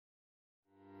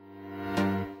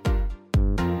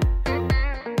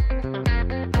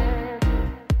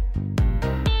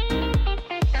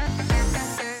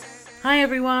Hi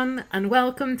everyone, and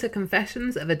welcome to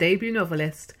Confessions of a Debut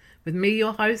Novelist with me,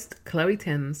 your host, Chloe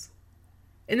Timms.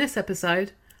 In this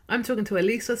episode, I'm talking to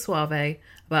Elissa Soave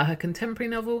about her contemporary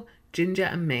novel, Ginger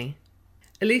and Me.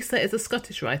 Elissa is a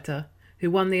Scottish writer who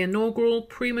won the inaugural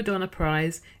Prima Donna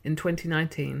Prize in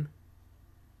 2019.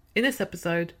 In this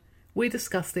episode, we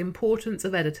discuss the importance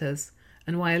of editors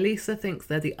and why Elissa thinks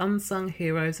they're the unsung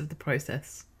heroes of the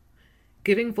process,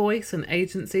 giving voice and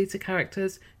agency to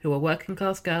characters who are working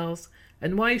class girls,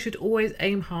 and why you should always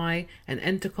aim high and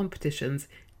enter competitions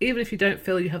even if you don't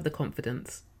feel you have the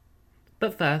confidence.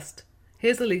 But first,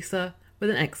 here's Elissa with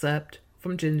an excerpt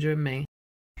from Ginger and Me.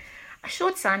 I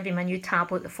showed Sanvi my new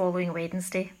tablet the following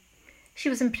Wednesday. She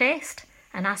was impressed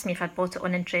and asked me if I'd bought it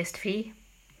on interest free.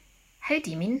 How do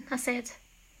you mean? I said.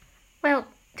 Well,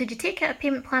 did you take out a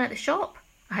payment plan at the shop?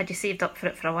 Or had you saved up for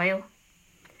it for a while?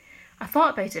 I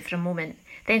thought about it for a moment,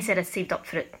 then said I'd saved up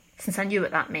for it, since I knew what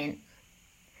that meant.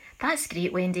 That's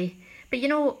great, Wendy, but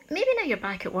maybe now you're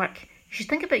back at work, you should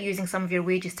think about using some of your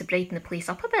wages to brighten the place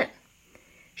up a bit.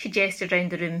 She gestured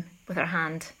round the room with her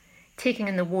hand, taking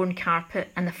in the worn carpet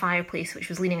and the fireplace which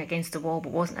was leaning against the wall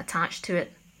but wasn't attached to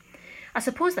it. I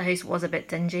suppose the house was a bit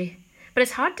dingy, but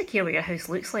it's hard to care what your house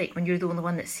looks like when you're the only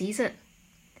one that sees it.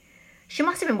 She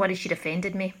must have been worried she'd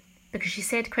offended me, because she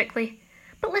said quickly,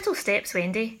 "But little steps,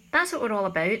 Wendy, that's what we're all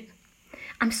about.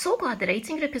 I'm so glad the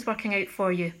writing group is working out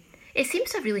for you. It seems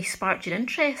to have really sparked your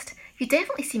interest. You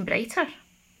definitely seem brighter."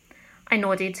 I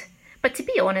nodded, but to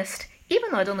be honest,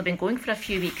 even though I'd only been going for a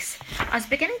few weeks, I was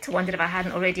beginning to wonder if I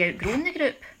hadn't already outgrown the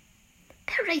group.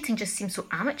 Their writing just seemed so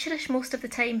amateurish most of the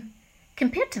time,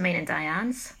 compared to mine and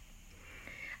Diane's.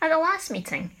 At the last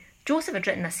meeting, Joseph had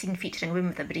written a scene featuring a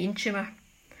woman with a brain tumour.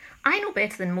 I know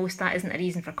better than most that isn't a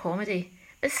reason for comedy,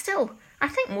 but still, I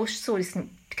think most stories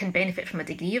can benefit from a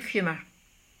degree of humour.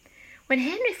 When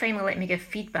Henry finally let me give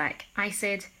feedback, I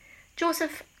said,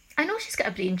 "Joseph, I know she's got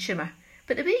a brain tumour,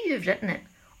 but the way you've written it,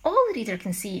 all the reader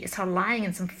can see is her lying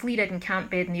in some flea-ridden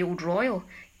camp bed in the Old Royal,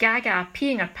 gaga,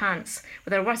 peeing her pants,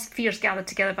 with her worst fears gathered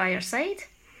together by her side.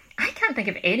 I can't think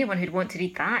of anyone who'd want to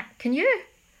read that, can you?"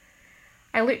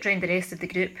 I looked round the rest of the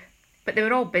group, but they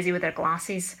were all busy with their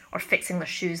glasses or fixing their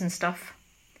shoes and stuff.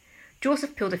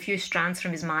 Joseph pulled a few strands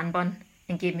from his man bun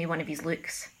and gave me one of his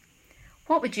looks.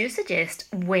 "What would you suggest,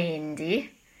 Wendy?"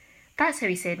 That's how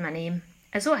he said my name,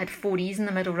 as though it had 4 E's in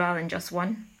the middle rather than just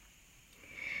one.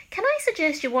 "Can I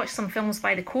suggest you watch some films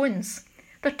by the Coens?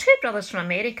 They're 2 brothers from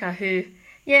America who..."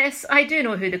 "Yes, I do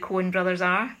know who the Coen brothers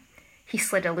are." He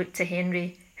slid a look to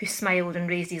Henry, who smiled and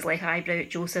raised his left eyebrow at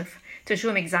Joseph to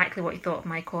show him exactly what he thought of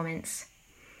my comments.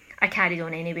 I carried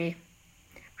on anyway.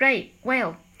 "Right,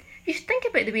 well, you should think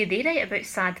about the way they write about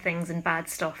sad things and bad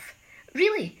stuff.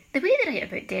 Really, the way they write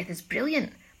about death is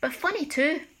brilliant, but funny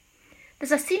too.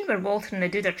 There's a scene where Walter and the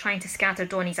dude are trying to scatter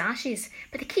Donnie's ashes,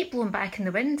 but they keep blowing back in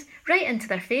the wind, right into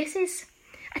their faces.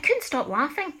 I couldn't stop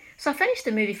laughing, so I finished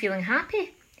the movie feeling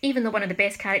happy, even though one of the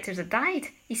best characters had died,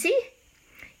 you see?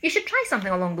 You should try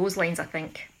something along those lines, I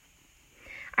think."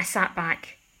 I sat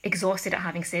back, exhausted at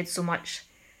having said so much,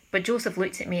 but Joseph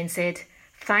looked at me and said,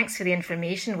 "Thanks for the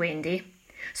information, Wendy."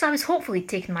 So I was hopefully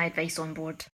taking my advice on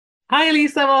board. Hi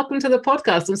Elissa, welcome to the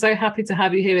podcast. I'm so happy to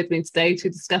have you here with me today to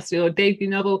discuss your debut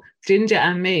novel, Ginger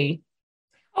and Me.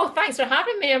 Oh, thanks for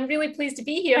having me. I'm really pleased to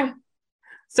be here.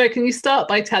 So can you start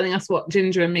by telling us what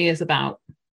Ginger and Me is about?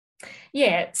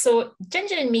 Yeah, so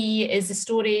Ginger and Me is the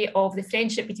story of the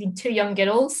friendship between 2 young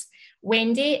girls.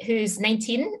 Wendy, who's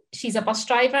 19, she's a bus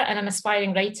driver and an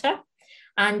aspiring writer,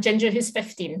 and Ginger, who's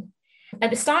 15. At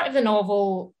the start of the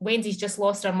novel, Wendy's just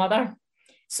lost her mother,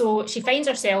 so she finds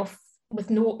herself with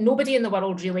nobody in the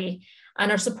world really,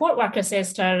 and her support worker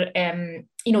says to her,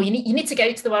 you need to get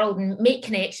out to the world and make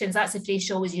connections. That's the phrase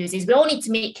she always uses. We all need to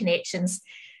make connections.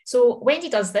 So Wendy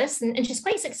does this, and she's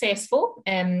quite successful.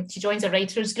 She joins a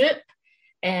writers group.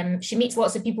 She meets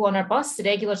lots of people on her bus, the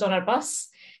regulars on her bus.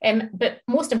 But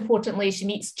most importantly, she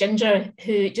meets Ginger,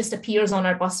 who just appears on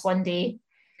her bus one day.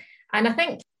 And I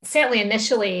think certainly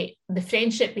initially, the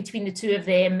friendship between the 2 of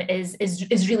them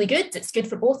is really good. It's good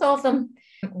for both of them.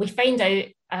 We find out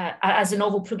as the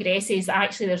novel progresses that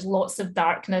actually there's lots of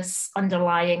darkness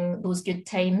underlying those good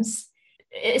times.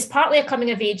 It's partly a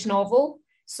coming-of-age novel,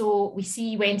 so we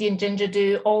see Wendy and Ginger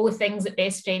do all the things that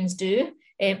best friends do.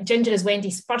 Ginger is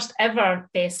Wendy's first ever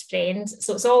best friend,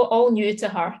 so it's all new to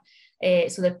her.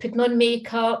 So they're putting on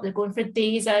makeup, they're going for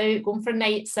days out, going for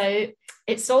nights out.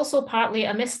 It's also partly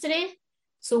a mystery.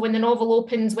 So when the novel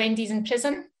opens, Wendy's in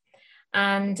prison.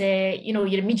 And,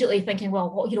 you're immediately thinking, well,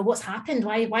 what's happened?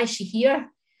 Why is she here?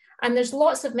 And there's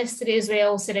lots of mystery as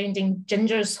well surrounding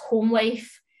Ginger's home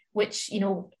life, which,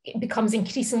 it becomes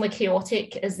increasingly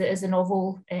chaotic as the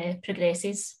novel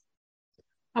progresses.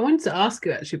 I wanted to ask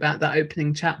you actually about that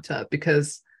opening chapter,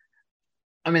 because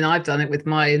I've done it with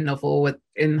my novel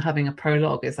in having a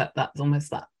prologue, is that's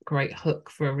almost that great hook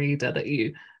for a reader, that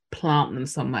you plant them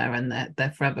somewhere and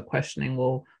they're forever questioning,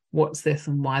 well, what's this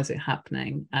and why is it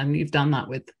happening? And you've done that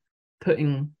with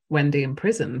putting Wendy in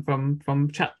prison from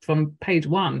page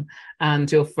 1,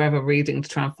 and you're forever reading to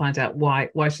try and find out why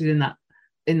she's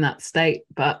in that state.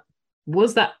 But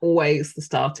was that always the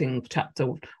starting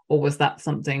chapter, or was that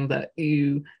something that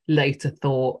you later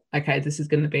thought, okay, this is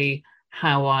going to be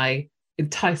how I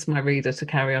entice my reader to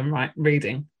carry on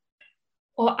reading?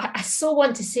 Oh, I so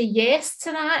want to say yes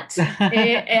to that.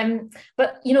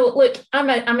 But, look,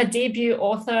 I'm a debut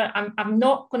author. I'm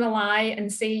not going to lie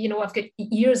and say, I've got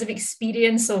years of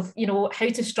experience of, how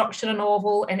to structure a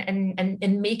novel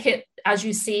and make it, as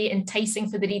you say, enticing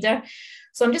for the reader.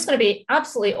 So I'm just going to be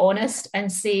absolutely honest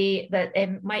and say that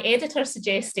my editor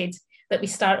suggested that we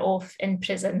start off in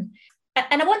prison.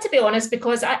 And I want to be honest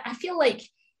because I feel like,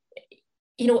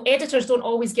 editors don't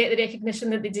always get the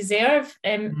recognition that they deserve.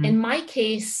 In my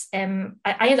case, I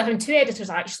ended up having 2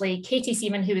 editors, actually, Katie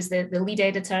Seaman, who was the lead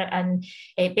editor, and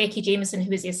Becky Jameson,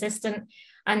 who was the assistant.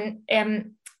 And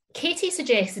Katie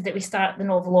suggested that we start the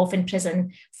novel off in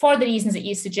prison for the reasons that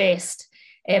you suggest.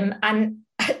 And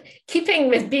keeping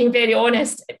with being very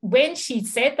honest, when she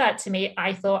said that to me,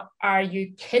 I thought, are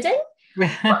you kidding?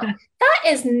 That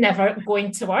is never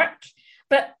going to work.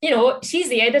 But, she's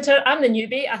the editor, I'm the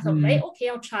newbie. I thought, right, okay,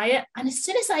 I'll try it. And as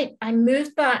soon as I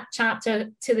moved that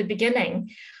chapter to the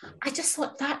beginning, I just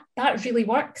thought that really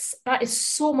works. That is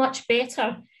so much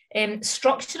better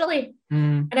structurally.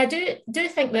 And I do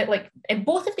think that, like,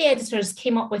 both of the editors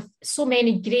came up with so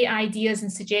many great ideas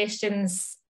and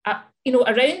suggestions,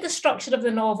 around the structure of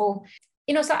the novel.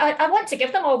 So I want to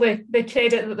give them all the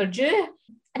credit that they're due.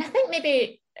 And I think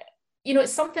maybe,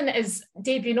 it's something that as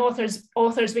debut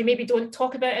authors, we maybe don't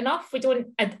talk about enough. We don't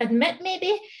admit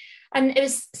maybe. And it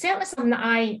was certainly something that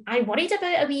I worried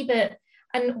about a wee bit.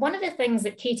 And one of the things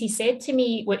that Katie said to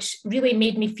me, which really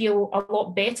made me feel a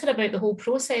lot better about the whole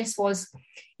process, was,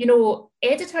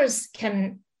 editors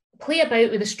can play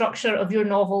about with the structure of your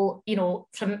novel,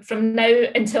 from now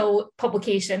until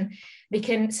publication. They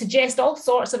can suggest all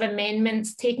sorts of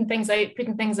amendments, taking things out,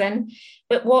 putting things in.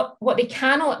 But what they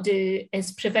cannot do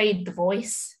is provide the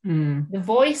voice. The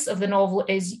voice of the novel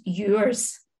is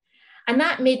yours. And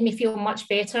that made me feel much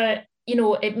better.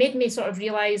 It made me sort of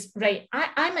realise, right,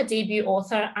 I'm a debut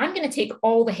author. I'm going to take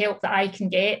all the help that I can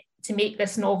get to make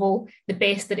this novel the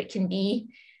best that it can be.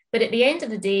 But at the end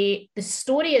of the day, the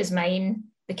story is mine.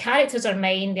 The characters are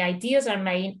mine. The ideas are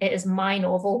mine. It is my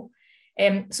novel.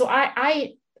 So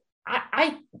I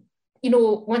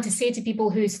want to say to people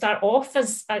who start off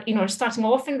as, starting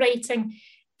off in writing,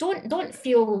 don't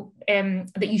feel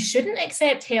that you shouldn't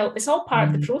accept help. It's all part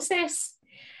of the process.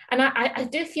 And I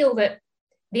do feel that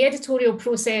the editorial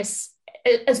process,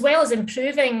 as well as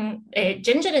improving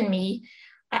Ginger and me,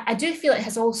 I do feel it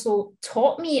has also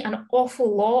taught me an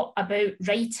awful lot about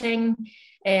writing,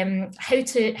 how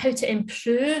to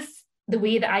improve the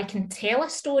way that I can tell a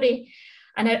story.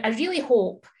 And I really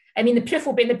hope, the proof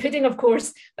will be in the pudding, of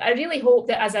course, but I really hope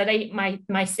that as I write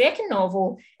my second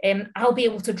novel, I'll be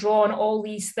able to draw on all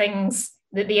these things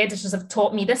that the editors have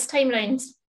taught me this time round.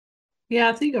 Yeah,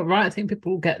 I think you're right. I think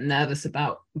people get nervous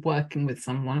about working with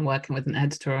an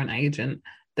editor or an agent.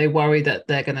 They worry that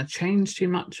they're going to change too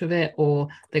much of it, or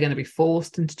they're going to be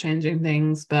forced into changing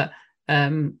things. But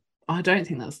I don't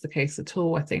think that's the case at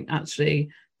all. I think actually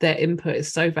their input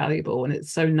is so valuable, and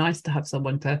it's so nice to have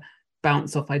someone to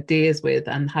bounce off ideas with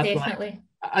and have. Definitely.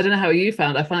 I don't know how you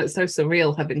found. I find it so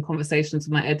surreal having conversations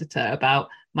with my editor about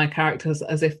my characters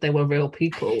as if they were real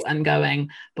people, and going,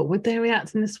 but would they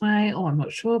react in this way? Oh, I'm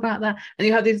not sure about that. And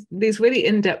you have these really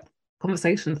in-depth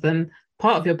conversations, then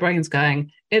part of your brain's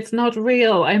going, it's not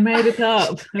real, I made it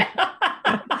up.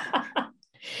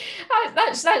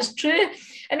 That's true.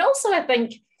 And also I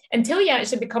think until you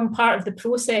actually become part of the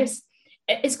process,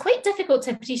 it's quite difficult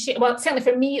to appreciate, well, certainly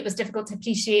for me, it was difficult to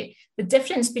appreciate the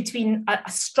difference between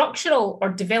a structural or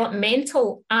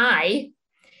developmental eye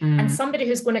and somebody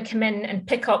who's going to come in and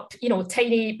pick up,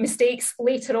 tiny mistakes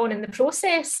later on in the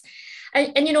process.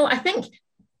 And I think,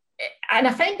 and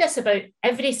I found this about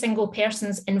every single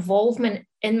person's involvement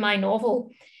in my novel,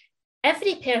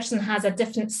 every person has a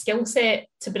different skill set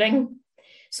to bring.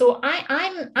 So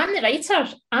I'm the writer.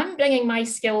 I'm bringing my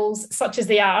skills, such as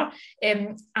they are,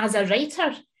 as a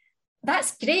writer.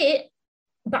 That's great,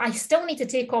 but I still need to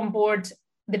take on board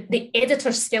the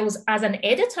editor's skills as an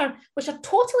editor, which are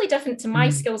totally different to my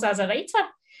skills as a writer.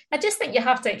 I just think you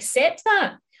have to accept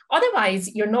that.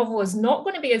 Otherwise, your novel is not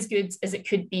going to be as good as it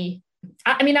could be.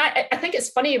 I mean, I think it's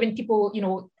funny when people,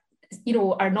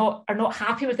 are not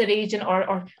happy with their agent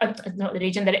or not their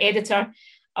agent, their editor,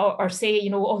 or say,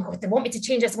 oh, they want me to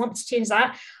change this, they want me to change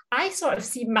that. I sort of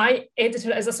see my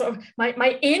editor as a sort of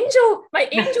my angel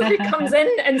who comes in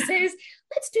and says,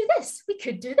 let's do this. We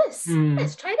could do this.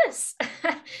 Let's try this.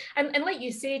 and like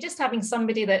you say, just having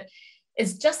somebody that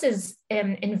is just as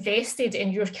invested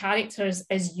in your characters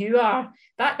as you are,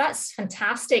 that's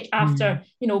fantastic after,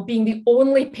 being the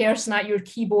only person at your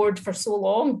keyboard for so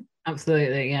long.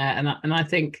 Absolutely, yeah. And I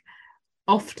think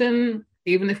often,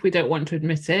 even if we don't want to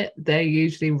admit it, they're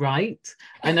usually right.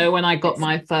 I know when I got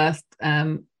my first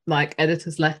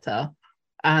editor's letter,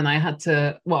 and I had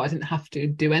to, I didn't have to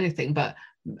do anything, but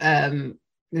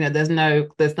there's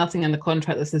nothing in the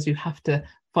contract that says you have to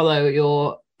follow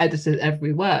your editor's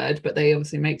every word, but they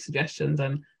obviously make suggestions.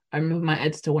 And I remember my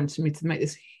editor wanted me to make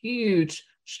this huge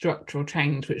structural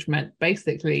change, which meant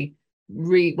basically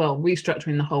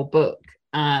restructuring the whole book.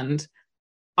 And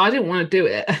I didn't want to do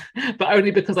it, but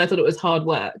only because I thought it was hard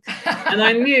work. And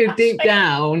I knew deep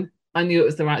down, I knew it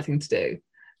was the right thing to do.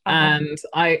 And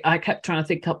I kept trying to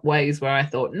think up ways where I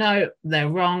thought, no, they're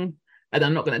wrong, and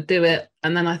I'm not going to do it.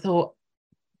 And then I thought,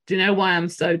 do you know why I'm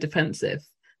so defensive?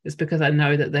 It's because I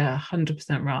know that they're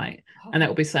 100% right, and it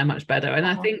will be so much better. And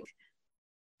I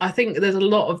think there's a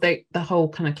lot of the whole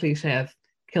kind of cliche of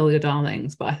kill your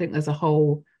darlings, but I think there's a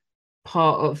whole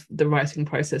part of the writing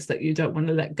process that you don't want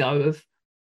to let go of.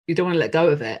 You don't want to let go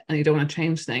of it, and you don't want to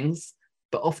change things,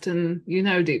 but often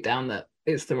deep down that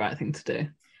it's the right thing to do.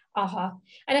 And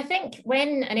I think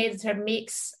when an editor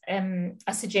makes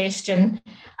a suggestion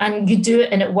and you do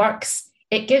it and it works,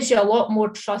 it gives you a lot more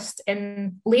trust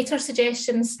in later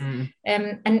suggestions.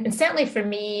 And certainly for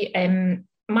me,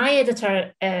 my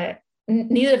editor,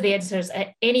 neither of the editors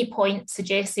at any point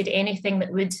suggested anything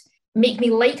that would make me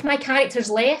like my characters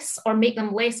less or make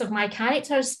them less of my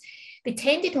characters. They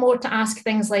tended more to ask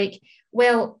things like,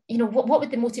 well, what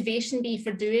would the motivation be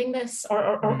for doing this,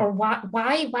 or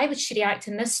why would she react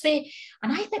in this way?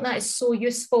 And I think that is so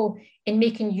useful in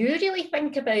making you really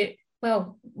think about,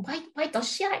 well, why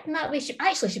does she act in that way? She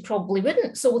probably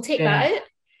wouldn't, so we'll take that out.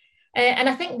 And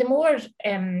I think the more,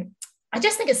 I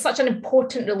just think it's such an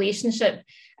important relationship.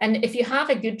 And if you have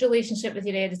a good relationship with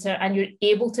your editor and you're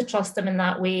able to trust them in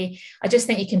that way, I just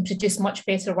think you can produce much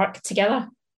better work together.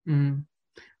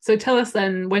 So tell us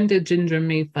then, when did Ginger and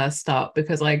Me first start?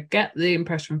 Because I get the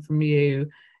impression from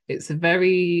you, it's a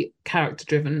very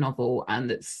character-driven novel, and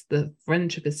the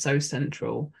friendship is so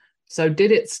central. So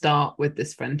did it start with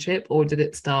this friendship, or did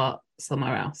it start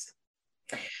somewhere else?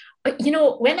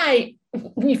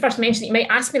 When you first mentioned it, you might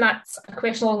ask me that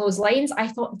question along those lines, I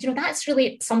thought, that's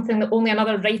really something that only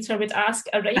another writer would ask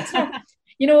a writer.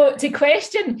 To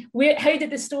question how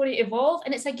did the story evolve?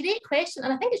 And it's a great question.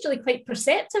 And I think it's really quite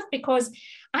perceptive, because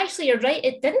actually you're right,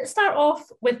 it didn't start off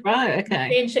with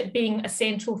friendship being a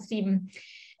central theme.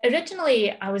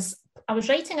 Originally, I was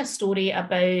writing a story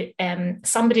about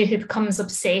somebody who becomes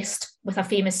obsessed with a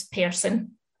famous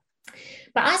person.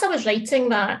 But as I was writing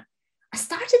that, I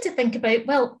started to think about,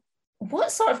 well,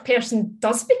 what sort of person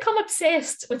does become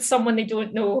obsessed with someone they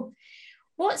don't know?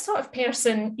 What sort of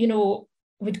person,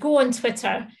 would go on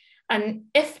Twitter, and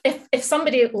if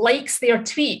somebody likes their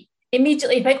tweet,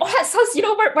 immediately think, oh, that's us,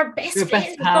 we're best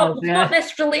friends, we've got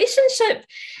this relationship,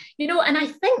 and I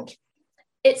think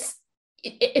it's,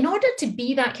 in order to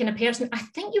be that kind of person, I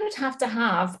think you would have to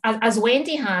have, as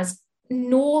Wendy has,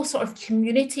 no sort of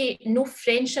community, no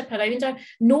friendship around her,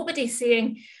 nobody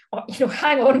saying, oh,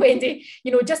 hang on, Wendy,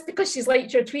 just because she's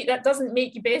liked your tweet, that doesn't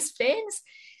make you best friends.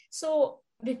 So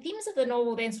the themes of the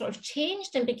novel then sort of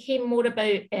changed and became more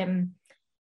about,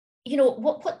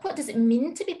 what does it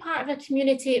mean to be part of a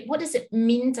community? What does it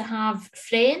mean to have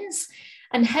friends?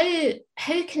 And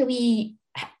how can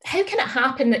it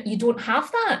happen that you don't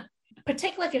have that?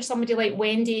 Particularly if you're somebody like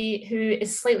Wendy, who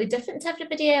is slightly different to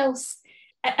everybody else.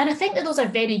 And I think that those are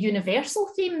very universal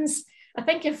themes. I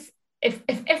think if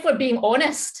we're being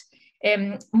honest,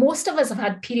 most of us have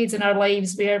had periods in our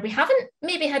lives where we haven't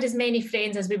maybe had as many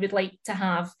friends as we would like to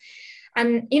have.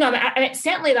 And,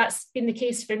 certainly that's been the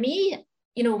case for me.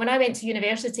 When I went to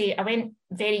university, I went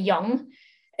very young.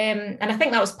 And I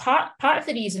think that was part of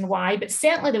the reason why, but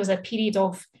certainly there was a period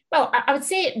of, I would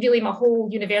say really my whole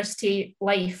university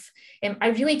life, I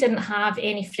really didn't have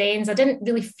any friends. I didn't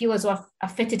really feel as though I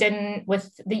fitted in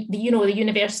with the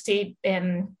university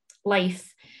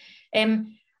life.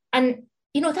 And,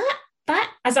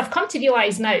 that, as I've come to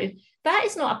realise now, that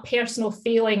is not a personal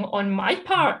failing on my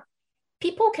part.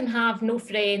 People can have no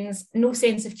friends, no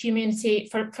sense of community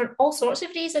for all sorts of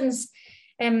reasons.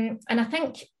 And I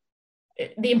think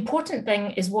the important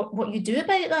thing is what you do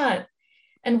about that.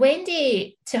 And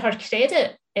Wendy, to her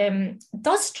credit,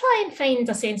 does try and find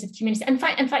a sense of community. In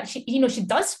fact, she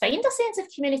does find a sense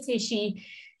of community. She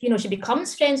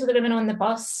becomes friends with the women on the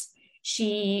bus.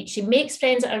 She makes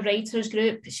friends at a writers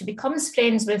group. She becomes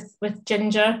friends with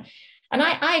Ginger, and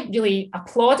I really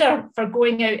applaud her for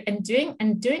going out and doing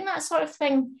that sort of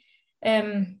thing.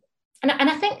 And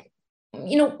I think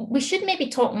we should maybe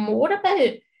talk more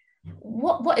about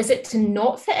what is it to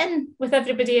not fit in with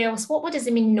everybody else. What does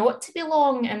it mean not to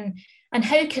belong, and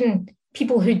how can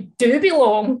people who do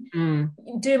belong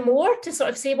do more to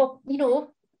sort of say, well, we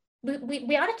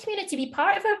are a community, be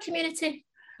part of our community.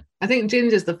 I think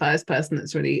Ginger's the first person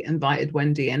that's really invited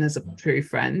Wendy in as a true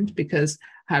friend, because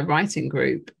her writing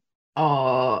group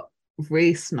are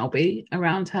really snobby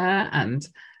around her and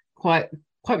quite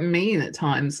mean at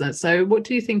times. So what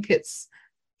do you think it's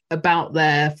about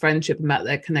their friendship, about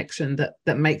their connection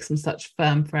that makes them such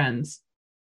firm friends?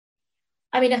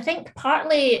 I mean, I think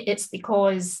partly it's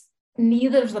because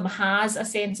neither of them has a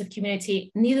sense of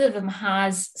community. Neither of them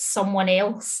has someone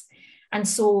else. And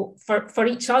so for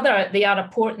each other, they are a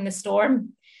port in the storm.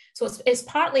 So it's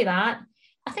partly that.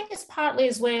 I think it's partly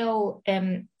as well,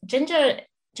 Ginger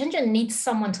needs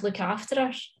someone to look after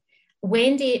her.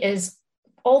 Wendy is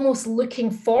almost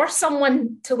looking for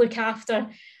someone to look after.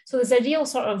 So there's a real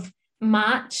sort of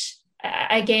match,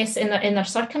 I guess, in their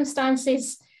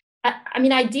circumstances. I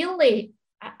mean, ideally,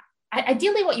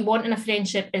 what you want in a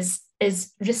friendship is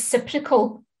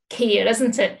reciprocal care,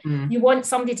 isn't it? You want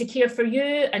somebody to care for you,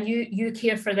 and you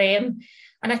care for them.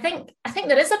 And I think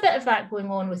there is a bit of that going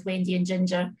on with Wendy and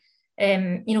Ginger.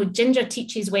 Ginger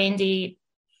teaches Wendy,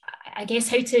 I guess,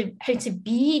 how to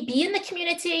be in the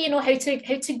community. How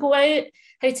to go out,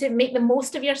 how to make the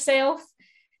most of yourself.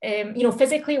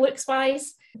 Physically, looks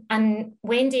wise. And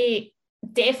Wendy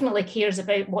definitely cares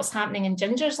about what's happening in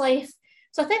Ginger's life.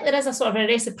 So I think there is a sort of a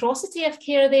reciprocity of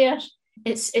care there.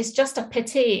 It's just a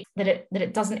pity that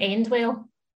it doesn't end well.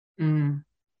 And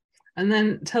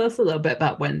then tell us a little bit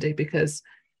about Wendy, because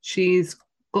she's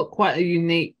got quite a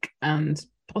unique and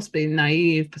possibly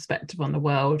naive perspective on the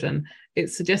world. And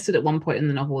it's suggested at one point in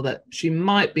the novel that she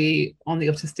might be on the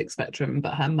autistic spectrum,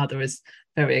 but her mother is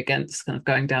very against kind of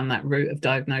going down that route of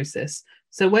diagnosis.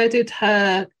 So where did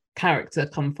her character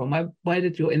come from? Where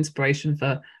did your inspiration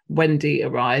for Wendy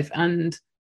arrive? And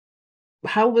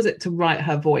how was it to write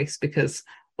her voice? Because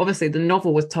obviously the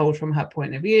novel was told from her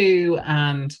point of view,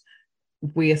 and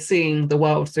we are seeing the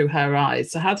world through her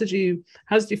eyes. So how did you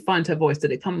find her voice?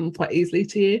 Did it come quite easily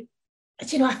to you?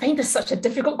 I find this such a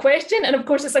difficult question. And of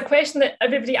course, it's a question that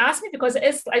everybody asks me, because it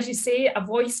is, as you say, a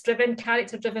voice-driven,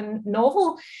 character-driven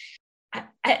novel.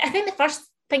 I think the first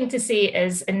thing to say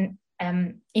is, and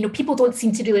people don't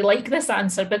seem to really like this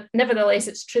answer, but nevertheless,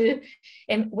 it's true.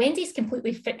 Wendy's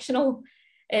completely fictional.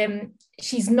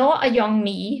 She's not a young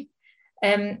me.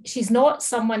 She's not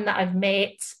someone that I've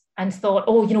met and thought,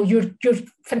 oh, you're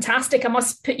fantastic, I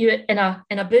must put you in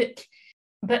a book.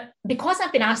 But because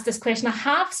I've been asked this question, I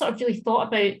have sort of really thought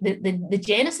about the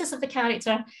genesis of the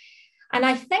character. And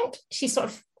I think I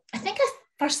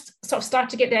first sort of started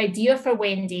to get the idea for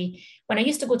Wendy when I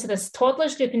used to go to this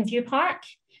toddlers group in View Park.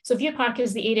 So View Park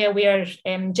is the area where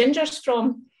Ginger's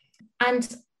from.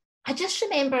 And I just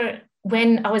remember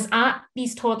when I was at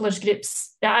these toddlers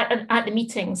groups, at the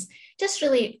meetings, just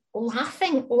really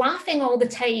laughing all the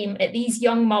time at these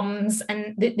young mums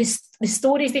and the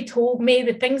stories they told me,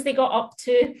 the things they got up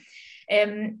to.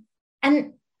 And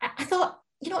I thought,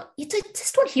 you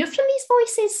just don't hear from these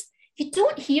voices. You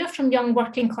don't hear from young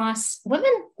working class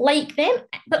women like them,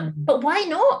 but why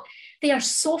not? They are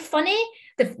so funny.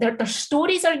 Their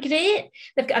stories are great.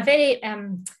 They've got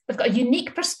a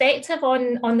unique perspective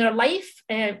on their life,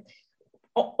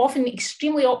 often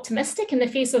extremely optimistic in the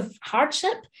face of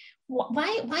hardship.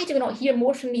 Why do we not hear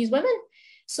more from these women?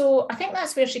 So I think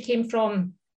that's where she came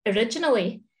from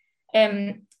originally.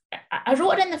 I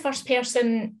wrote it in the first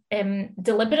person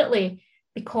deliberately,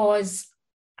 because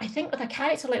I think with a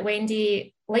character like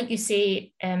Wendy, like you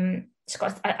say, she's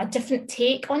got a different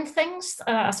take on things.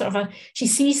 She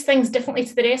sees things differently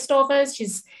to the rest of us. She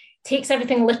takes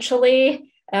everything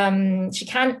literally. She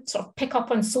can't sort of pick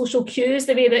up on social cues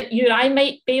the way that you or I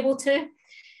might be able to.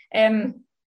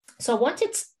 So I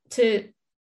wanted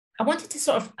to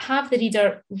sort of have the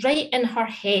reader right in her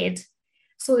head,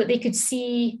 so that they could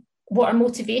see what her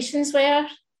motivations were,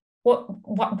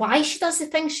 why she does the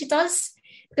things she does.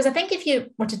 Because I think if you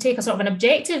were to take a sort of an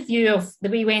objective view of the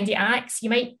way Wendy acts, you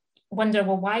might wonder,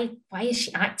 well, why is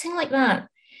she acting like that?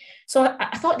 So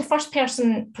I thought the first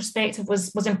person perspective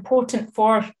was important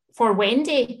for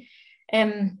Wendy.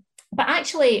 But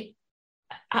actually,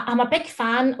 I'm a big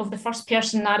fan of the first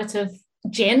person narrative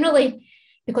generally,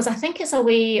 because I think it's a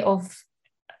way of,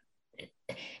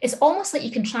 it's almost like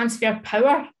you can transfer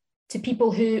power to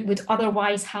people who would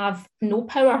otherwise have no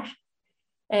power.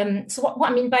 So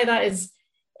what I mean by that is,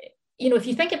 if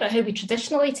you think about how we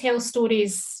traditionally tell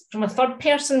stories from a third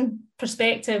person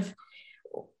perspective,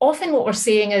 often what we're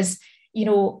saying is,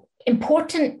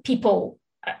 important people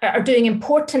are doing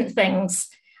important things,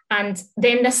 and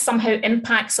then this somehow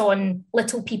impacts on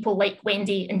little people like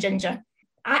Wendy and Ginger.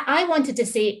 I wanted to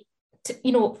say,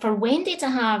 for Wendy to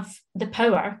have the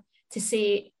power to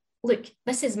say, look,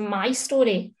 this is my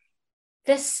story.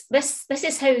 This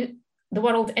is how the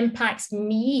world impacts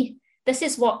me. This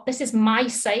is my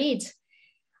side.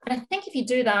 And I think if you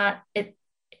do that, it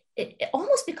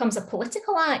almost becomes a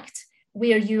political act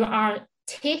where you are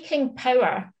taking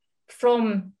power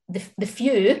from the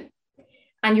few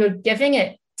and you're giving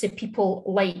it to people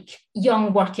like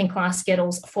young working class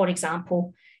girls, for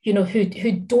example,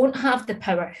 who don't have the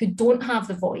power, who don't have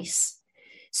the voice.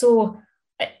 So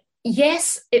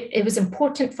yes, it was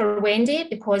important for Wendy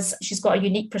because she's got a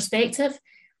unique perspective.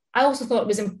 I also thought it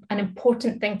was an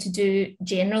important thing to do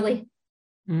generally.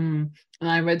 And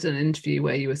I read an interview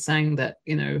where you were saying that,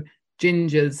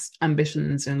 Ginger's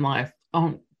ambitions in life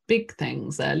aren't big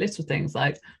things. They're little things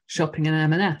like shopping in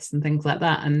M&S and things like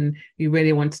that. And you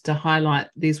really wanted to highlight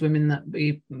these women that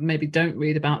we maybe don't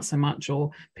read about so much,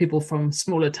 or people from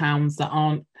smaller towns that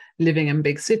aren't living in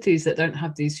big cities, that don't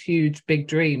have these huge, big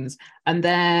dreams, and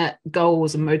their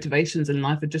goals and motivations in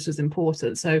life are just as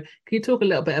important. So can you talk a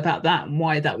little bit about that and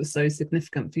why that was so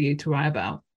significant for you to write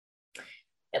about?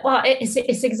 Well, it's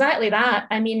exactly that.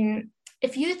 I mean,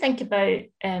 if you think about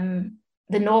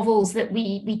the novels that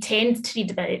we tend to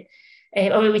read about,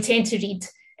 or we tend to read,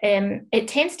 it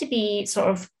tends to be sort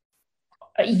of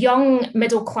young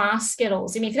middle class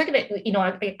girls. I mean, if you think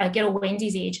about, a girl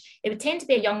Wendy's age, it would tend to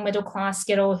be a young middle class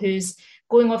girl who's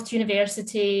going off to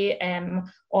university,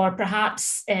 or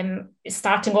perhaps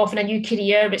starting off in a new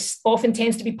career, which often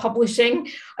tends to be publishing,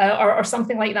 or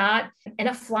something like that, in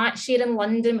a flat share in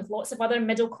London with lots of other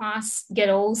middle class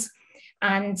girls.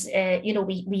 And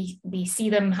we see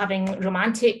them having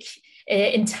romantic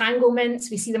entanglements.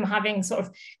 We see them having sort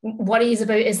of worries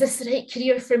about, is this the right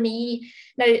career for me?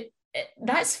 Now,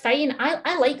 that's fine.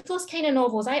 I like those kind of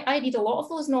novels. I read a lot of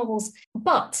those novels.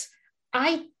 But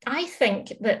I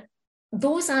think that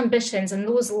those ambitions and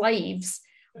those lives,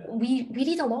 we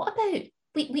read a lot about.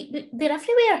 They're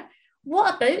everywhere.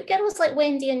 What about girls like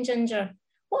Wendy and Ginger?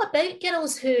 What about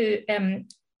girls who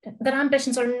their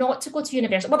ambitions are not to go to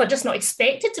university? Well, they're just not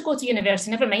expected to go to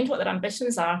university, never mind what their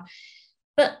ambitions are.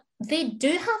 But they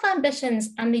do have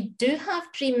ambitions and they do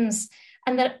have dreams,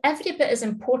 and they're every bit as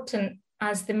important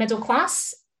as the middle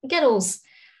class girls.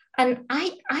 And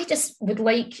I just would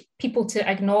like people to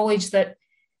acknowledge that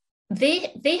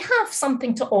they have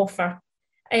something to offer.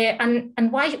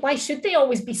 And why should they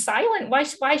always be silent? Why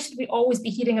should we always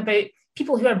be hearing about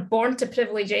people who are born to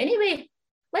privilege anyway?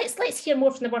 Let's hear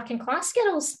more from the working class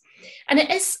girls. And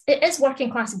it is working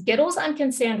class girls I'm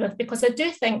concerned with, because I do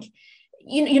think,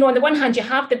 on the one hand, you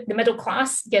have the middle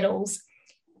class girls,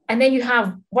 and then you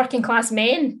have working class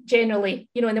men generally.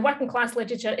 In the working class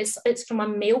literature, it's from a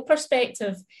male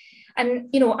perspective. And,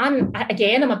 I'm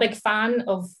a big fan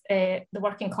of the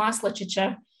working class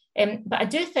literature. But I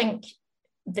do think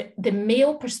that the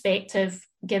male perspective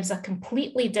gives a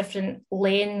completely different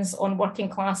lens on working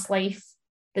class life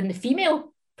than the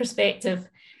female perspective.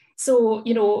 So,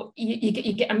 you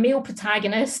get a male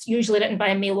protagonist, usually written by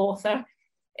a male author,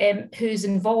 who's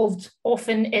involved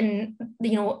often in,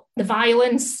 the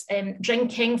violence,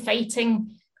 drinking,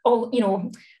 fighting, all,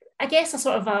 I guess a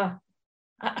sort of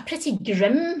a pretty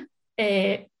grim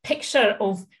picture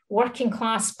of working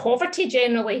class poverty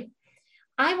generally.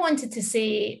 I wanted to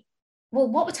say, well,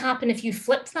 what would happen if you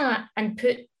flipped that and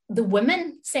put the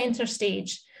women centre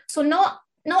stage? So not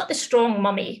the strong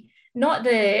mummy, not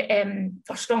the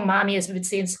or strong mammy, as we would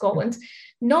say in Scotland,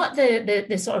 not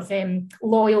the sort of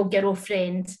loyal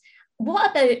girlfriend.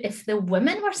 What about if the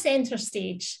women were centre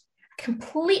stage? A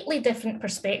completely different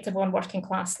perspective on working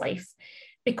class life,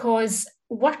 because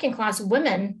working class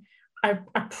women are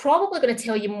probably going to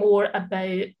tell you more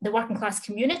about the working class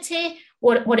community,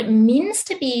 what it means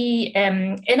to be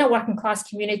in a working class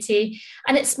community.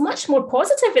 And it's much more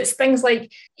positive. It's things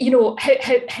like,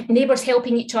 how neighbours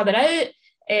helping each other out,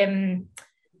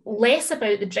 less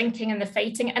about the drinking and the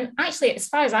fighting. And actually, as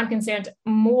far as I'm concerned,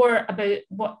 more about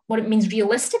what it means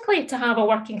realistically to have a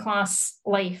working class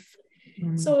life.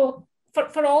 So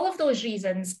for all of those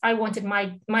reasons, I wanted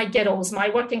my girls, my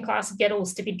working class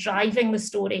girls, to be driving the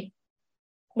story.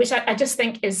 which I just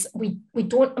think is we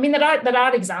don't. I mean, there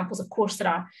are examples, of course. There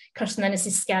are Kirsten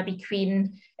Innes's Scabby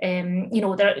Queen,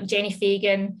 there are Jenny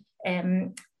Fagan,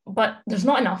 but there's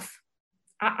not enough.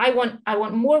 I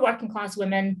want more working class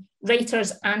women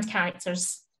writers and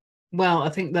characters. Well, I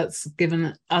think that's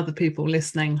given other people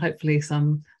listening hopefully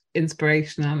some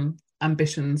inspiration and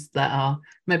ambitions that are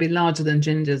maybe larger than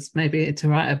Ginger's, maybe to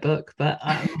write a book, but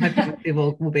I'm hoping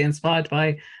people will be inspired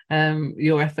by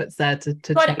your efforts there to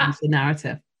change the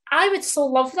narrative. I would so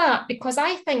love that, because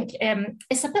I think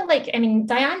it's a bit like, I mean,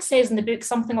 Diane says in the book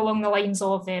something along the lines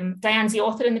of, Diane's the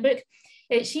author in the book,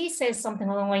 she says something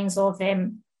along the lines of,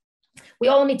 we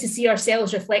all need to see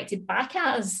ourselves reflected back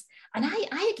at us. And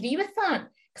I agree with that.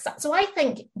 So I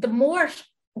think the more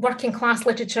working class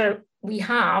literature we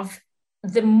have,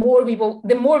 the more we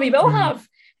will have.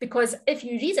 Because if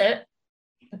you read it,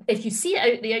 if you see it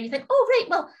out there, you think, oh, right,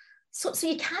 well, so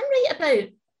you can write about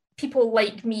people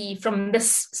like me from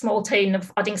this small town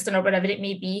of Uddingston or wherever it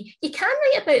may be. You can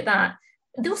write about that.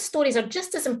 Those stories are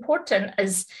just as important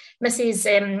as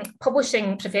Mrs.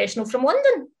 Publishing professional from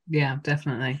London. Yeah,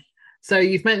 definitely. So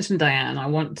you've mentioned Diane. I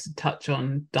want to touch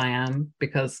on Diane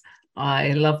because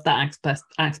I love that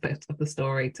aspect of the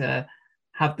story, to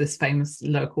have this famous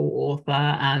local author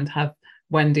and have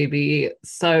Wendy be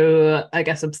so, I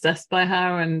guess, obsessed by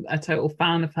her and a total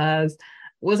fan of hers.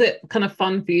 Was it kind of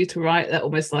fun for you to write that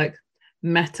almost like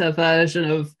meta version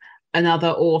of another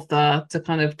author, to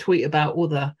kind of tweet about all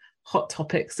the hot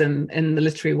topics in the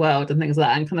literary world and things like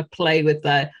that, and kind of play with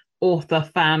the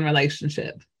author-fan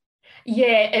relationship?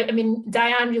 Yeah, I mean,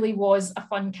 Diane really was a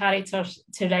fun character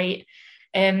to write.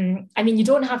 I mean, you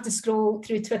don't have to scroll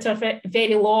through Twitter for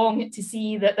very long to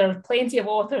see that there are plenty of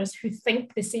authors who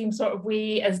think the same sort of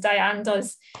way as Diane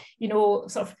does,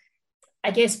 sort of,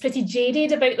 I guess, pretty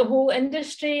jaded about the whole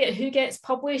industry, who gets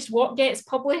published, what gets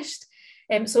published.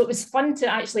 So it was fun to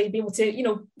actually be able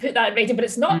to, put that in writing, but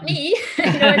it's not me.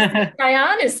 It's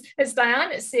Diane. It's Diane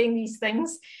that's saying these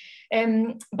things.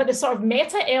 But the sort of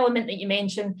meta element that you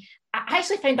mentioned, I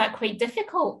actually found that quite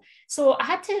difficult. So I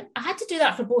had to do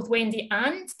that for both Wendy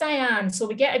and Diane. So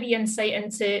we get a wee insight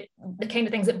into the kind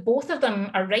of things that both of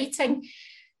them are writing.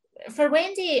 For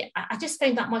Wendy, I just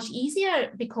found that much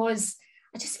easier because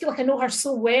I just feel like I know her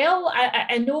so well.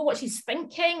 I know what she's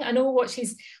thinking. I know what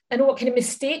kind of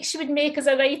mistakes she would make as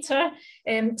a writer.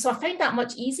 So I found that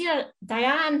much easier.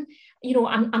 Diane,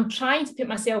 I'm trying to put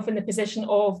myself in the position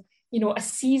of, a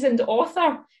seasoned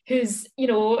author who's,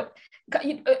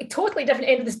 a totally different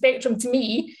end of the spectrum to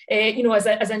me, as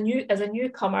a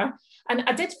newcomer. And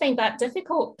I did find that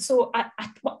difficult. So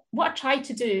what I tried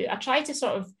to do, I tried to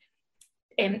sort of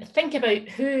think about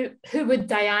who would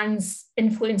Diane's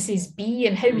influences be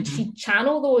and how would she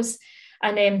channel those.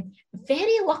 And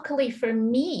very luckily for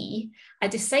me, I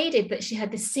decided that she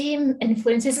had the same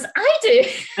influences as I do.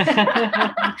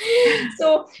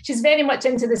 So she's very much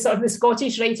into the sort of the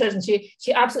Scottish writers, and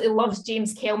she absolutely loves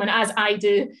James Kelman, as I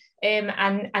do. And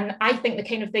I think the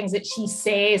kind of things that she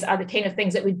says are the kind of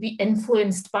things that would be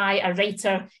influenced by a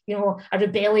writer, a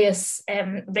rebellious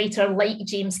writer like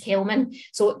James Kelman.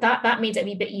 So that made it a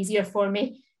wee bit easier for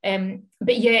me.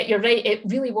 But yeah, you're right. It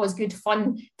really was good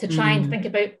fun to try and think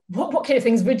about what kind of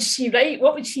things would she write?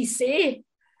 What would she say?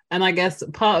 And I guess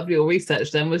part of your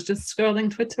research then was just scrolling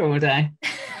Twitter all day.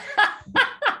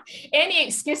 Any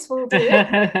excuse will do.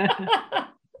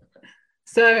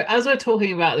 So as we're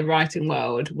talking about the writing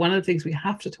world, one of the things we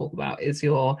have to talk about is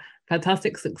your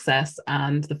fantastic success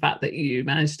and the fact that you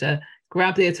managed to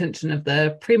grab the attention of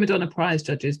the Prima Donna Prize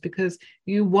judges because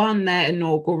you won their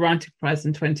inaugural writing prize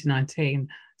in 2019.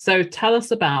 So tell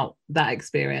us about that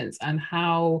experience and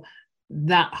how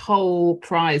that whole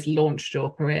prize launched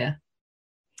your career.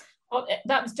 Oh,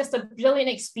 that was just a brilliant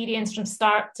experience from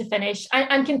start to finish,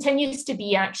 and continues to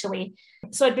be, actually.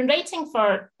 So I've been writing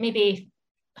for maybe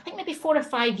 4 or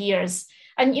 5 years.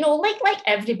 And, like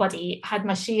everybody, had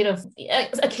my share of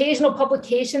occasional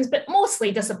publications, but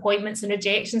mostly disappointments and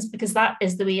rejections, because that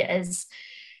is the way it is.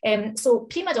 So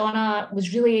Prima Donna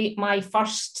was really my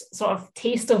first sort of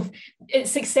taste of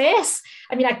success.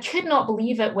 I mean, I could not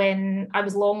believe it when I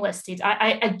was longlisted.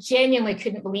 I genuinely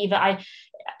couldn't believe it. I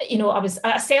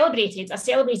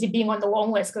celebrated being on the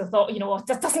long list because I thought,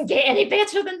 this doesn't get any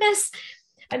better than this.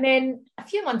 And then a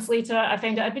few months later, I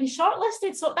found out I'd been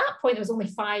shortlisted. So at that point, there was only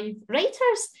 5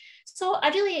 writers. So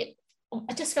I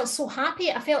just felt so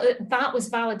happy. I felt that was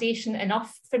validation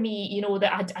enough for me,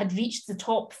 that I'd reached the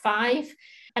top 5.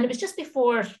 And it was just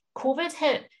before COVID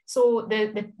hit. So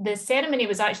the ceremony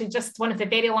was actually just one of the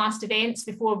very last events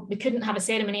before we couldn't have a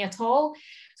ceremony at all.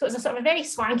 So it was a sort of a very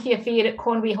swanky affair at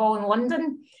Conway Hall in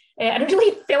London. And I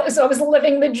really felt as though I was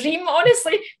living the dream,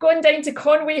 honestly, going down to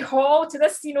Conway Hall to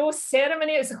this,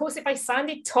 ceremony. It was hosted by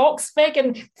Sandy Toksvig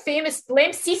and famous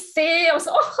Lemsey Say. I was,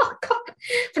 oh, God,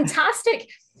 fantastic.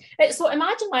 So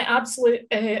imagine my absolute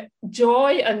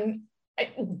joy and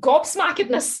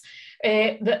gobsmackedness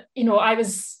that,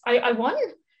 I won.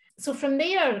 So from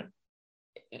there,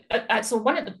 so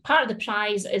part of the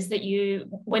prize is that you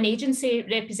win agency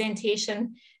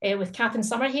representation with Catherine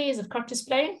Summerhays of Curtis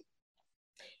Brown,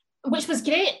 which was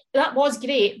great. That was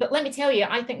great. But let me tell you,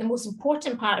 I think the most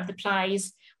important part of the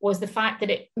prize was the fact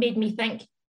that it made me think,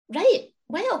 right,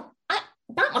 well,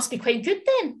 that must be quite good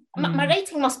then. My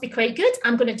writing must be quite good.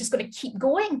 I'm just going to keep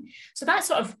going. So that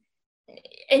sort of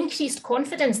increased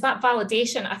confidence, that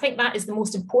validation, I think that is the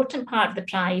most important part of the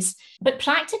prize. But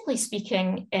practically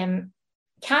speaking,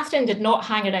 Catherine did not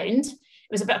hang around.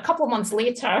 It was about a couple of months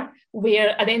later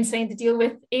where I then signed the deal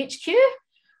with HQ.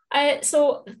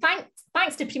 So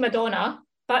thanks to Prima Donna,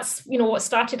 that's what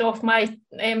started off my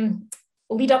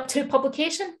lead up to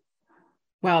publication.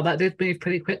 Wow, that did move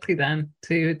pretty quickly then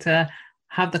to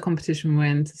have the competition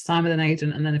win, to sign with an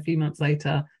agent, and then a few months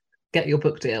later get your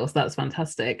book deals. That's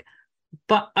fantastic.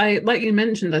 But like you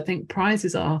mentioned, I think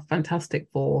prizes are fantastic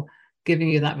for giving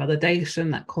you that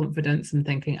validation, that confidence, and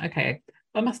thinking, okay,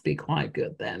 I must be quite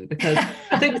good then, because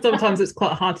I think sometimes it's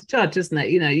quite hard to judge, isn't it?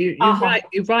 You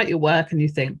write your work and you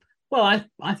think, well,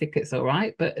 I think it's all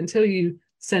right, but until you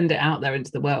send it out there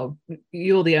into the world,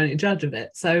 you're the only judge of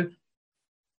it. So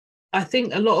I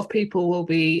think a lot of people will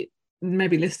be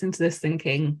maybe listening to this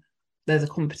thinking there's a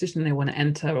competition they want to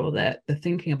enter, or they're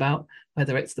thinking about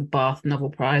whether it's the Bath Novel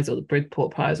Prize or the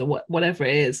Bridport Prize or whatever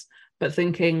it is, but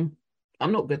thinking,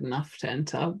 I'm not good enough to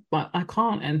enter, but I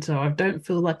can't enter. I don't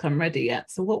feel like I'm ready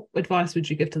yet. So what advice would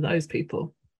you give to those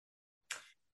people?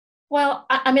 Well,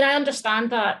 I mean, I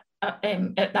understand that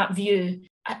view.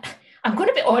 I'm going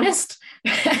to be honest.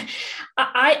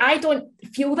 I don't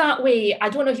feel that way. I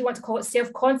don't know if you want to call it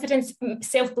self-confidence,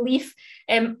 self-belief.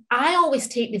 I always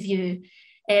take the view,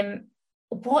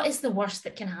 what is the worst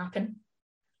that can happen?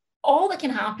 All that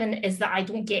can happen is that I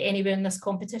don't get anywhere in this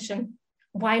competition.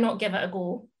 Why not give it a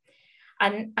go?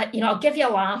 And, I'll give you a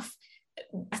laugh.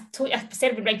 I've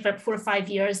said I've been writing for 4 or 5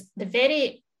 years. The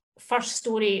very first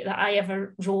story that I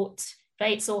ever wrote,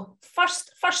 right? So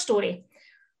first story,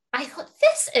 I thought,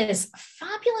 this is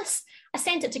fabulous. I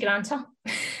sent it to Granta.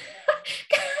 Because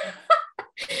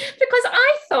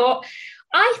I thought,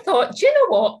 do you know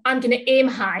what? I'm going to aim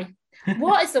high.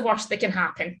 What is the worst that can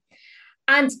happen?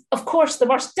 And of course, the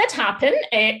worst did happen.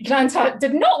 Granta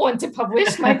did not want to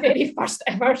publish my very first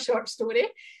ever short story.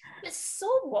 But so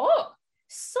what?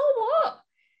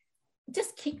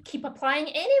 Just keep applying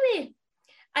anyway.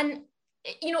 And,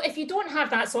 if you don't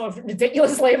have that sort of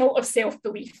ridiculous level of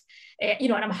self-belief,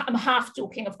 and I'm half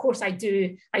joking. Of course, I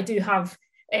do have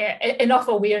enough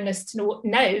awareness to know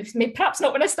now, maybe perhaps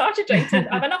not when I started writing,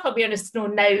 I have enough awareness to know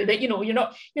now that, you're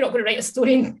not going to write a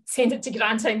story and send it to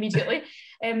Granta immediately.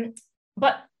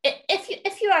 But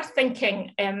if you are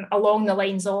thinking along the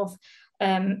lines of,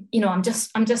 I'm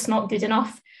just not good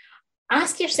enough,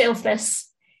 ask yourself this: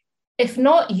 if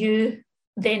not you,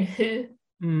 then who?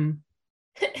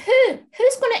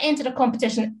 Who's going to enter a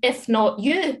competition if not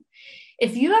you?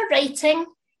 If you are writing,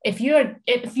 if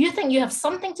you think you have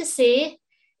something to say,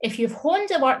 if you've honed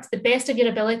the work to the best of your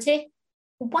ability,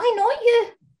 why not you?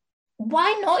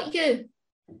 Why not you?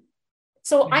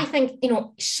 So I think,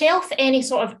 shelf any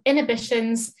sort of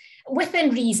inhibitions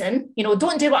within reason.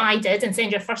 Don't do what I did and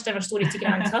send your first ever story to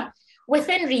Granta.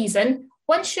 Within reason,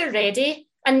 once you're ready,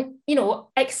 and,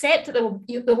 accept that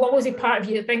there will always be part of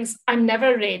you that thinks, I'm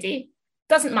never ready.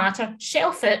 Doesn't matter.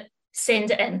 Shelf it,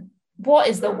 send it in. What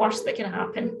is the worst that can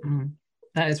happen?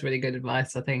 That is really good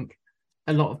advice. I think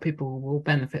a lot of people will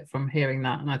benefit from hearing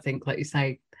that. And I think, like you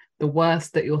say, the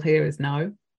worst that you'll hear is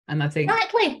no. And I think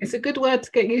exactly. It's a good word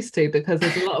to get used to, because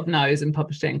there's a lot of no's in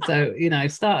publishing. So,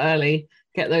 start early,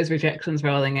 get those rejections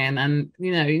rolling in, and,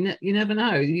 you never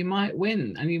know, you might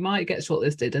win and you might get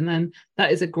shortlisted. And then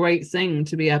that is a great thing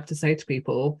to be able to say to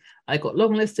people, I got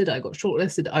longlisted, I got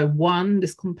shortlisted, I won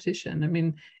this competition. I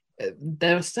mean,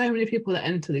 there are so many people that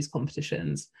enter these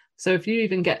competitions. So if you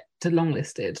even get to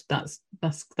longlisted, that's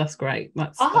great.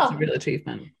 That's a real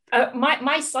achievement.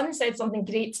 My son said something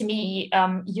great to me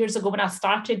years ago when I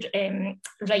started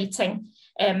writing.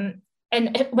 And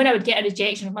when I would get a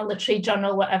rejection from my literary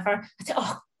journal or whatever, I'd say,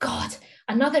 oh God,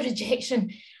 another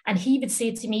rejection. And he would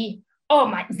say to me, oh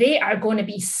my, they are going to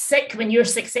be sick when you're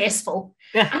successful.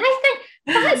 And I think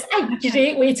that's a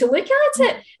great way to look at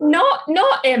it. Not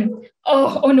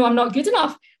oh no, I'm not good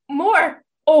enough. More,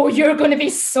 oh, you're going to be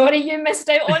sorry you missed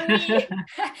out on me.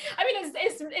 I mean,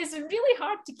 it's really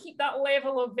hard to keep that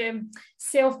level of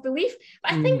self-belief.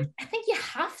 But I think you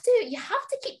have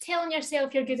to keep telling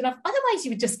yourself you're good enough. Otherwise,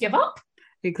 you would just give up.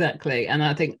 Exactly. And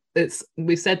I think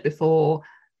we've said before,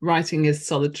 writing is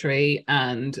solitary,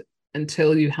 and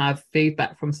until you have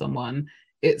feedback from someone,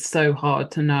 it's so hard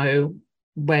to know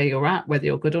where you're at, whether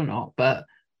you're good or not. But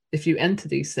if you enter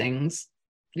these things,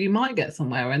 you might get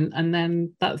somewhere, and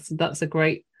then that's a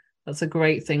great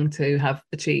thing to have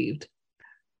achieved.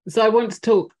 So I want to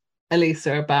talk,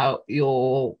 Elissa, about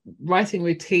your writing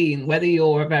routine, whether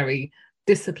you're a very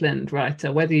disciplined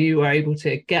writer, whether you are able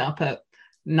to get up at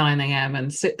 9 a.m.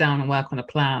 and sit down and work on a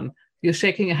plan. You're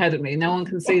shaking your head at me. No one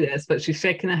can see this, but she's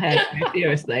shaking her head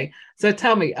furiously. So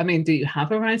tell me, I mean, do you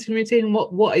have a writing routine?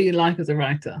 What are you like as a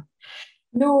writer?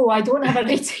 No, I don't have a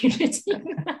writing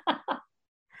routine.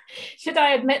 Should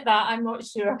I admit that? I'm not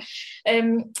sure.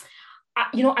 I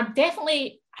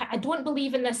don't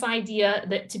believe in this idea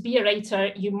that to be a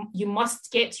writer, you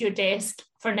must get to your desk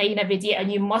for 9 every day,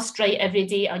 and you must write every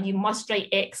day, and you must write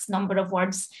X number of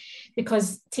words.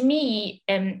 Because to me,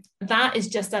 that is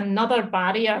just another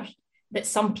barrier that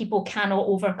some people cannot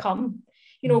overcome.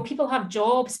 You know, people have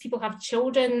jobs, people have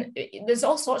children. There's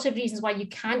all sorts of reasons why you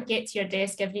can't get to your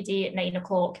desk every day at 9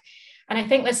 o'clock. And I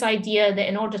think this idea that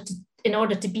in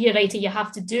order to be a writer, you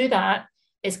have to do that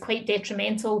is quite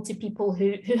detrimental to people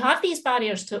who have these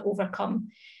barriers to overcome.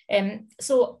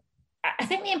 So I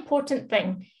think the important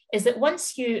thing is that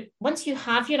once you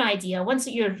have your idea, once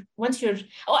you're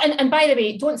and by the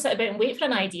way, don't sit about and wait for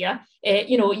an idea.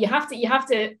 You have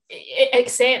to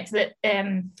accept that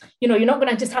you're not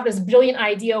going to just have this brilliant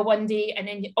idea one day and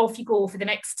then off you go for the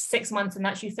next 6 months and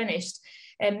that's you finished.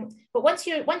 But once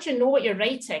you know what you're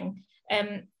writing,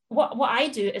 what I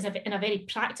do is in a very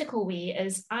practical way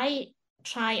is I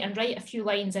try and write a few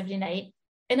lines every night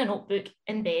in a notebook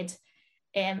in bed,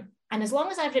 and as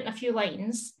long as I've written a few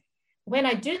lines, when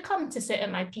I do come to sit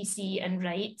at my PC and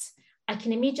write, I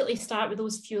can immediately start with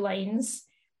those few lines,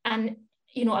 and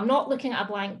I'm not looking at a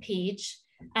blank page,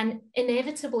 and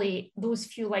inevitably those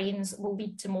few lines will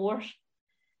lead to more.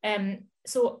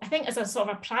 So I think as a sort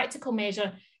of a practical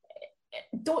measure,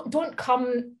 don't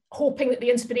come hoping that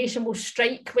the inspiration will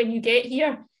strike when you get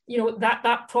here.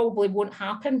 That probably won't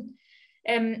happen.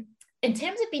 In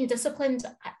terms of being disciplined,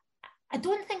 I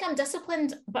don't think I'm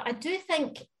disciplined, but I do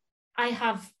think I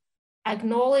have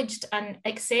acknowledged and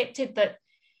accepted that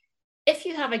if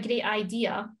you have a great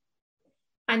idea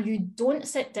and you don't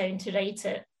sit down to write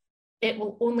it, it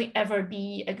will only ever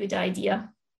be a good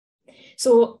idea.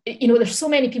 So, there's so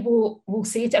many people will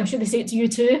say I'm sure they say it to you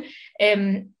too,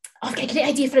 I've got a great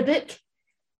idea for a book.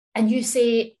 And you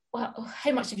say, well,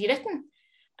 how much have you written?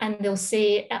 And they'll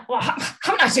say, well, I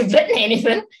haven't actually written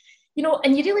anything,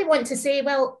 and you really want to say,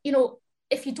 well,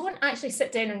 if you don't actually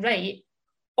sit down and write,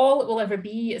 all it will ever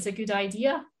be is a good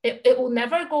idea. It will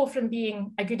never go from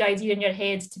being a good idea in your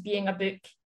head to being a book.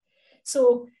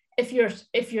 So if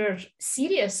you're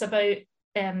serious about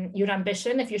your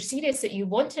ambition, if you're serious that you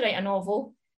want to write a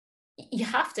novel, you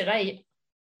have to write.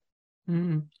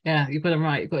 Yeah, you've got to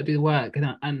write. You've got to do the work,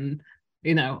 and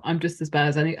I'm just as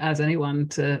bad as anyone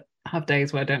to have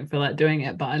days where I don't feel like doing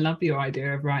it. But I love your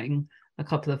idea of writing a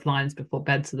couple of lines before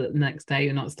bed so that the next day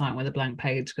you're not starting with a blank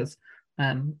page, because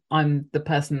I'm the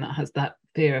person that has that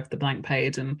fear of the blank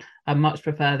page, and I much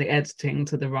prefer the editing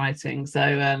to the writing.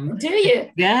 So do you?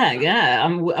 Yeah,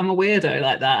 I'm a weirdo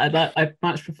like that. I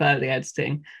much prefer the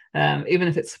editing, even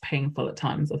if it's painful at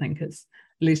times. I think it's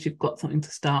at least you've got something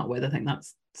to start with. I think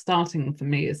that's starting for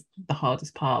me is the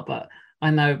hardest part, but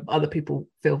I know other people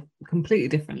feel completely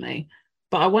differently.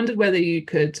 But I wondered whether you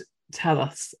could tell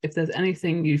us if there's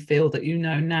anything you feel that you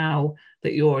know now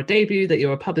that you're a debut, that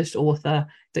you're a published author,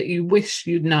 that you wish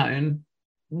you'd known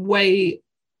way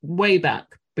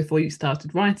back before you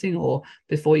started writing or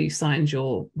before you signed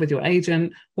with your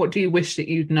agent. What do you wish that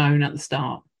you'd known at the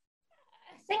start?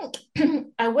 I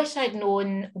think I wish I'd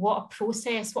known what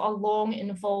a long,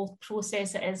 involved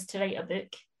process it is to write a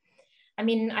book. I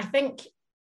mean, I think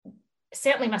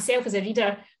certainly myself as a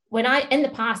reader, in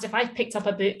the past, if I've picked up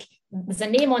a book, there's a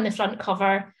name on the front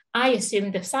cover, I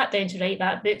assumed they've sat down to write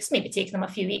that book. It's maybe taken them a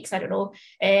few weeks, I don't know,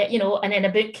 and then a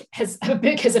book has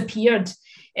appeared.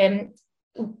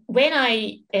 When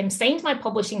I signed my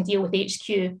publishing deal with HQ,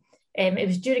 it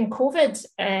was during COVID,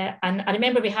 and I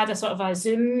remember we had a sort of a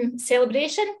Zoom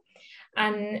celebration,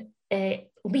 and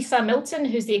Lisa Milton,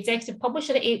 who's the executive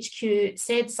publisher at HQ,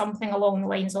 said something along the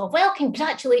lines of, well,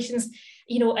 congratulations,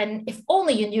 and if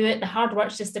only you knew it, the hard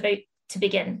work's just about to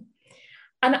begin.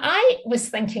 And I was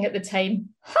thinking at the time,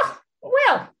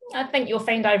 Well, I think you'll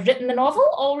find I've written the novel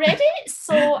already.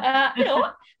 So,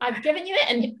 I've given you it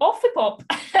and off we pop.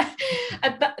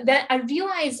 But I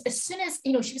realised as soon as,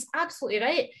 she was absolutely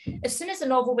right. As soon as the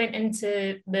novel went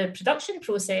into the production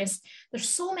process, there's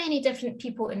so many different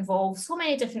people involved, so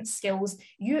many different skills.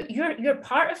 You're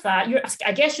part of that.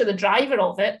 I guess you're the driver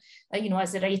of it,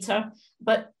 as a writer.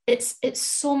 But it's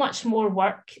so much more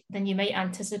work than you might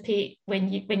anticipate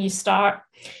when you start.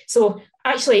 So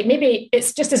actually, maybe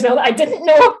it's just as well that I didn't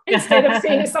know instead of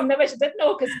saying it's something I wish I did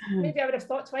know, because maybe I would have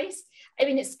thought twice. I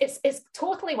mean, it's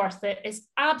totally worth it. It's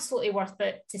absolutely worth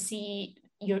it to see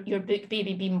your book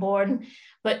baby being born,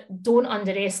 but don't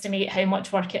underestimate how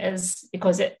much work it is,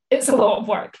 because it's a lot of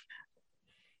work.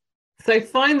 So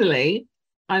finally,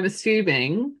 I'm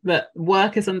assuming that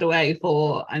work is underway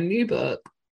for a new book.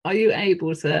 Are you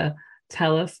able to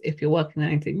tell us if you're working on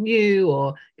anything new,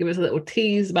 or give us a little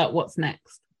tease about what's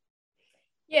next?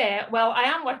 Yeah, well, I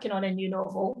am working on a new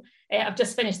novel. I've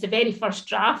just finished the very first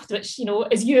draft, which,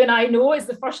 as you and I know, is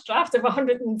the first draft of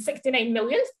 169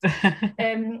 million.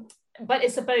 But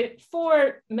it's about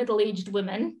 4 middle-aged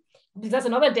women. That's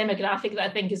another demographic that I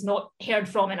think is not heard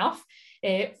from enough.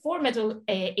 4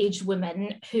 middle-aged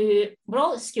women who were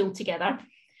all at school together,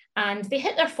 and they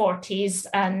hit their 40s,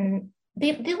 and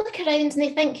they look around and they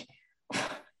think,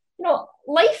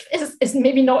 life is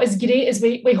maybe not as great as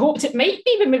we hoped it might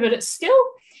be when we were at school.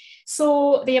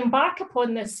 So they embark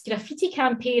upon this graffiti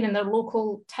campaign in their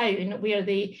local town, where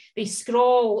they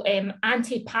scrawl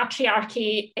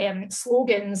anti-patriarchy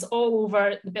slogans all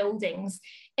over the buildings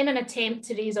in an attempt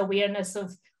to raise awareness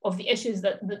of the issues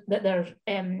that they're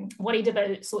worried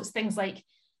about. So it's things like,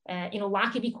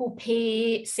 lack of equal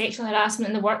pay, sexual harassment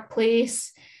in the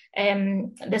workplace,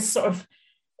 this sort of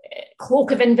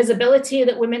cloak of invisibility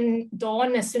that women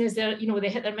don as soon as they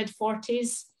hit their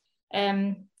mid-40s.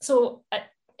 So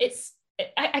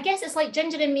I guess it's like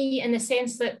Ginger and Me, in the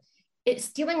sense that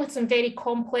it's dealing with some very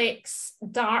complex,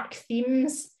 dark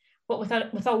themes, but with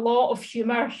a lot of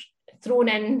humour thrown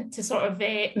in to sort of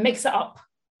mix it up.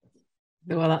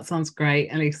 Well, that sounds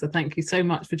great. Elissa, thank you so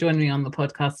much for joining me on the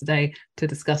podcast today to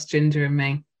discuss Ginger and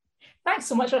Me. Thanks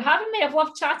so much for having me. I've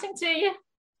loved chatting to you.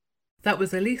 That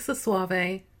was Elissa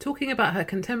Soave talking about her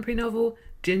contemporary novel,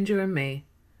 Ginger and Me,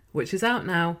 which is out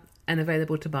now and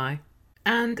available to buy.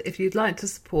 And if you'd like to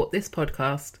support this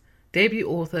podcast, debut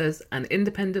authors and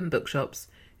independent bookshops,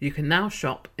 you can now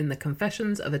shop in the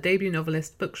Confessions of a Debut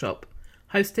Novelist bookshop,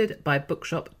 hosted by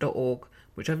bookshop.org,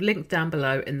 which I've linked down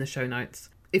below in the show notes.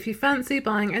 If you fancy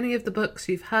buying any of the books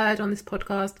you've heard on this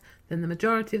podcast, then the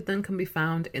majority of them can be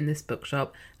found in this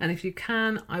bookshop. And if you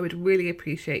can, I would really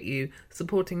appreciate you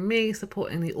supporting me,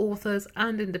 supporting the authors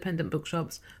and independent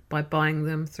bookshops by buying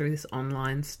them through this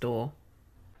online store.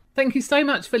 Thank you so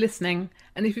much for listening.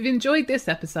 And if you've enjoyed this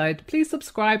episode, please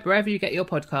subscribe wherever you get your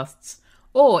podcasts.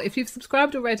 Or if you've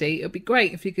subscribed already, it would be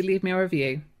great if you could leave me a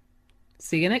review.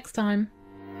 See you next time.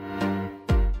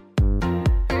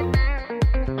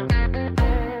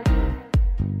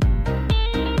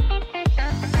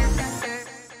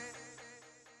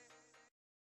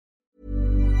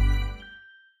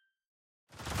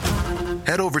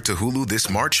 Head over to Hulu this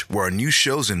March, where our new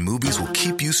shows and movies will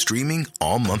keep you streaming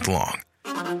all month long.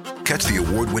 Catch the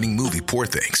award-winning movie Poor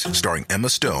Things, starring Emma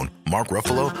Stone, Mark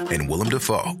Ruffalo, and Willem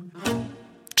Dafoe.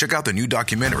 Check out the new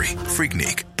documentary,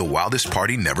 Freaknik, The Wildest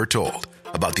Party Never Told,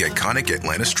 about the iconic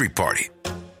Atlanta Street Party.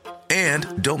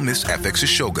 And don't miss FX's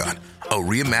Shogun, a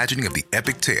reimagining of the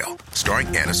epic tale, starring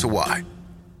Anna Sawai.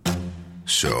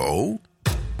 So,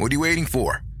 what are you waiting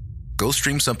for? Go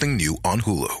stream something new on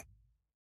Hulu.